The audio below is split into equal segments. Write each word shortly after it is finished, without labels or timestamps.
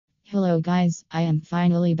Hello guys, I am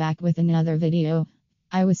finally back with another video.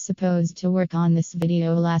 I was supposed to work on this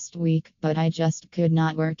video last week, but I just could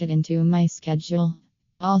not work it into my schedule.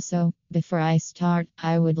 Also, before I start,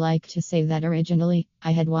 I would like to say that originally,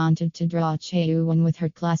 I had wanted to draw Chaewon with her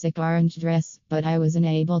classic orange dress, but I was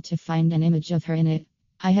unable to find an image of her in it.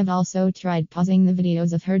 I have also tried pausing the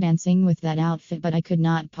videos of her dancing with that outfit, but I could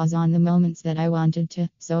not pause on the moments that I wanted to,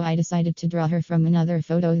 so I decided to draw her from another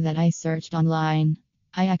photo that I searched online.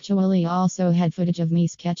 I actually also had footage of me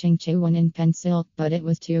sketching Chaewon in pencil, but it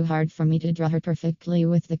was too hard for me to draw her perfectly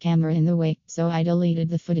with the camera in the way, so I deleted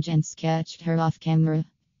the footage and sketched her off camera.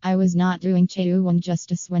 I was not doing Chaewon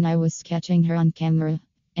justice when I was sketching her on camera.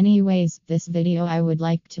 Anyways, this video I would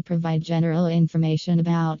like to provide general information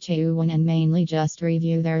about Chaewon and mainly just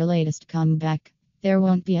review their latest comeback. There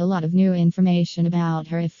won't be a lot of new information about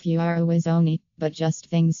her if you are a Izone, but just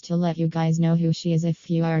things to let you guys know who she is if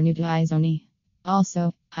you are new to Izone.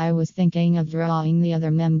 Also, I was thinking of drawing the other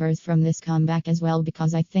members from this comeback as well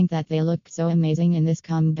because I think that they look so amazing in this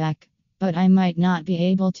comeback. But I might not be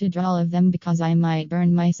able to draw all of them because I might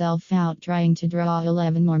burn myself out trying to draw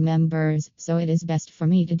 11 more members, so it is best for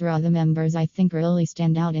me to draw the members I think really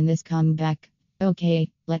stand out in this comeback. Okay,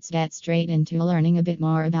 let's get straight into learning a bit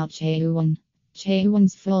more about Chaewon.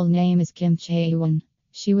 Chaewon's full name is Kim Chaewon.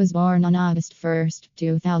 She was born on August 1st,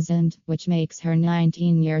 2000, which makes her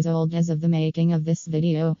 19 years old as of the making of this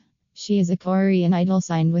video. She is a Korean idol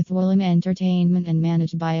signed with Woollim Entertainment and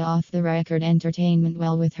managed by Off the Record Entertainment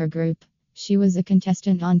while with her group. She was a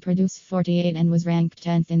contestant on Produce 48 and was ranked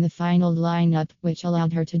 10th in the final lineup, which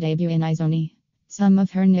allowed her to debut in Izone. Some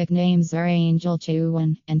of her nicknames are Angel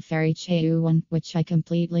Chaewon and Fairy Chaewon, which I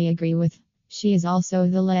completely agree with. She is also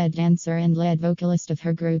the lead dancer and lead vocalist of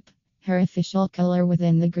her group. Her official color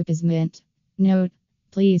within the group is mint. Note: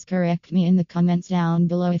 please correct me in the comments down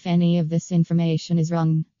below if any of this information is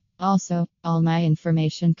wrong. Also, all my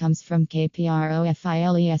information comes from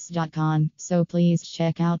camerawork.com, so please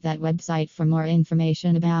check out that website for more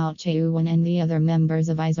information about Chaewon and the other members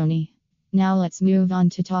of Izone. Now let's move on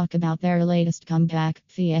to talk about their latest comeback,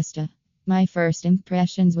 Fiesta. My first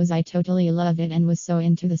impressions was I totally loved it and was so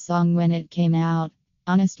into the song when it came out.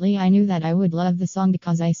 Honestly, I knew that I would love the song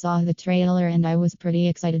because I saw the trailer and I was pretty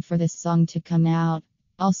excited for this song to come out.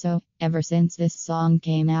 Also, ever since this song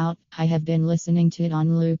came out, I have been listening to it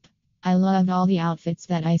on loop. I loved all the outfits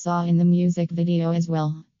that I saw in the music video as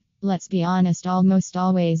well. Let's be honest, almost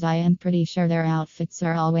always I am pretty sure their outfits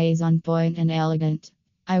are always on point and elegant.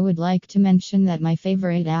 I would like to mention that my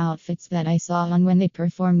favorite outfits that I saw on when they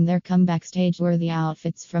performed their comeback stage were the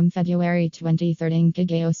outfits from February 23rd in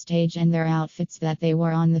XxJudeso stage and their outfits that they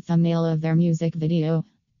wore on the thumbnail of their music video.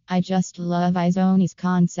 I just love Izone's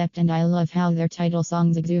concept and I love how their title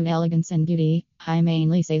songs exude elegance and beauty. I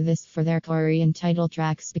mainly say this for their Korean title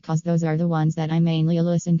tracks because those are the ones that I mainly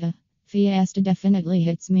listen to. Fiesta definitely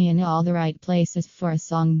hits me in all the right places for a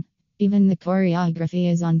song. Even the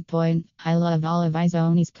choreography is on point. I love all of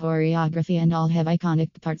Izone's choreography and all have iconic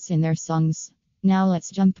parts in their songs. Now let's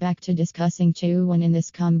jump back to discussing Chaewon in this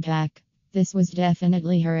comeback. This was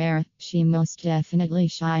definitely her era. She most definitely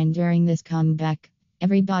shined during this comeback.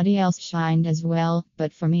 Everybody else shined as well,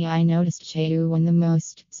 but for me I noticed Chaewon the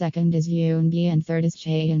most. Second is Imovie and third is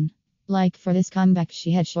Chaewon. Like for this comeback she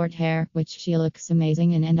had short hair, which she looks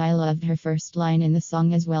amazing in, and I loved her first line in the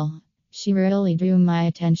song as well. She really drew my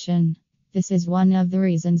attention. This is one of the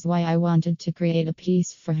reasons why I wanted to create a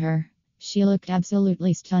piece for her. She looked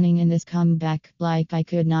absolutely stunning in this comeback, like I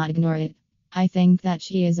could not ignore it. I think that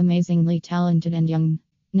she is amazingly talented and young.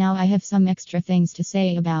 Now I have some extra things to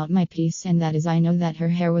say about my piece, and that is I know that her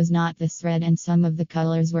hair was not this red and some of the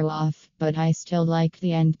colors were off, but I still like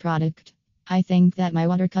the end product. I think that my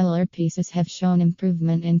watercolor pieces have shown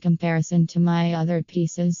improvement in comparison to my other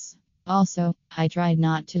pieces. Also, I tried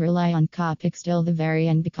not to rely on Copic till the very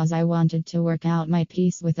end because I wanted to work out my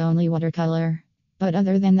piece with only watercolor. But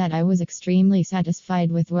other than that, I was extremely satisfied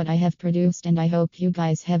with what I have produced, and I hope you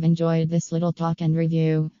guys have enjoyed this little talk and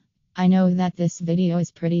review. I know that this video is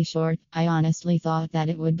pretty short. I honestly thought that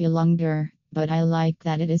it would be longer, but I like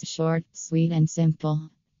that it is short, sweet and simple.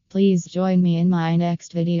 Please join me in my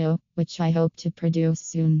next video, which I hope to produce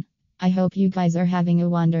soon. I hope you guys are having a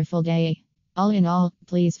wonderful day. All in all,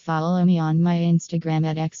 please follow me on my Instagram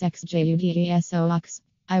at XxJudeso.oxX.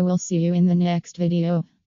 I will see you in the next video.